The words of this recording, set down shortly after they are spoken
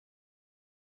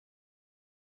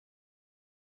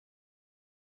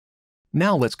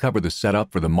Now let's cover the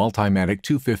setup for the Multimatic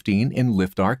 215 in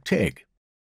Lift-Arc TIG.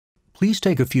 Please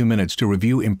take a few minutes to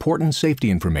review important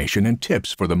safety information and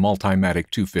tips for the Multimatic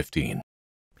 215.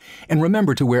 And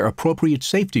remember to wear appropriate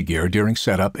safety gear during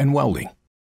setup and welding.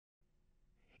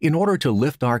 In order to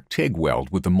Lift-Arc TIG weld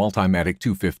with the Multimatic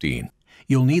 215,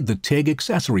 you'll need the TIG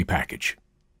accessory package.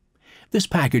 This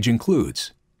package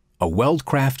includes a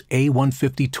Weldcraft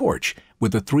A150 torch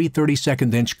with a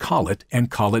 3/32 inch collet and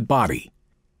collet body,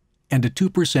 and a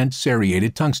 2%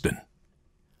 serrated tungsten,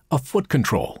 a foot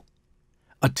control,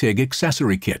 a TIG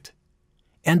accessory kit,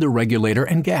 and a regulator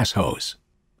and gas hose.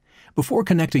 Before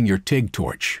connecting your TIG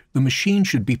torch, the machine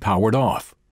should be powered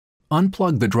off.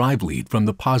 Unplug the drive lead from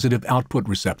the positive output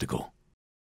receptacle.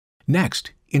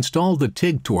 Next, install the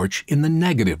TIG torch in the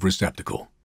negative receptacle.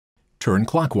 Turn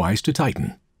clockwise to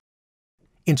tighten.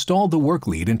 Install the work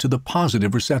lead into the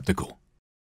positive receptacle.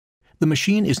 The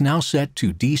machine is now set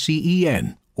to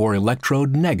DCEN, or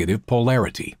electrode negative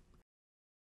polarity.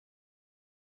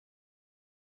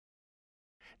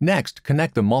 Next,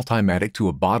 connect the Multimatic to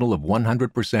a bottle of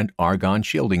 100% Argon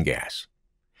Shielding Gas.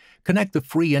 Connect the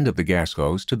free end of the gas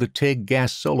hose to the TIG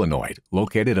gas solenoid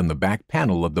located on the back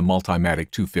panel of the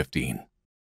Multimatic 215.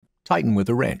 Tighten with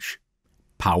a wrench.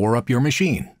 Power up your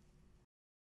machine.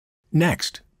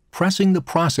 Next, pressing the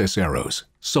process arrows,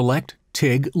 select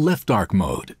TIG Lift-Arc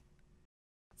mode.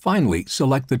 Finally,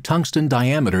 select the tungsten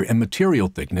diameter and material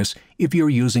thickness if you're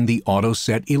using the Auto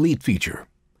Set Elite feature.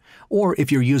 Or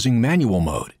if you're using manual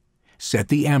mode, set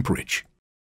the amperage.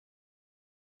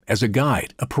 As a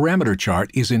guide, a parameter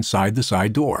chart is inside the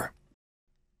side door.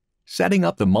 Setting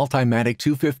up the Multimatic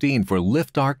 215 for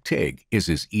Lift-Arc TIG is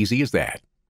as easy as that.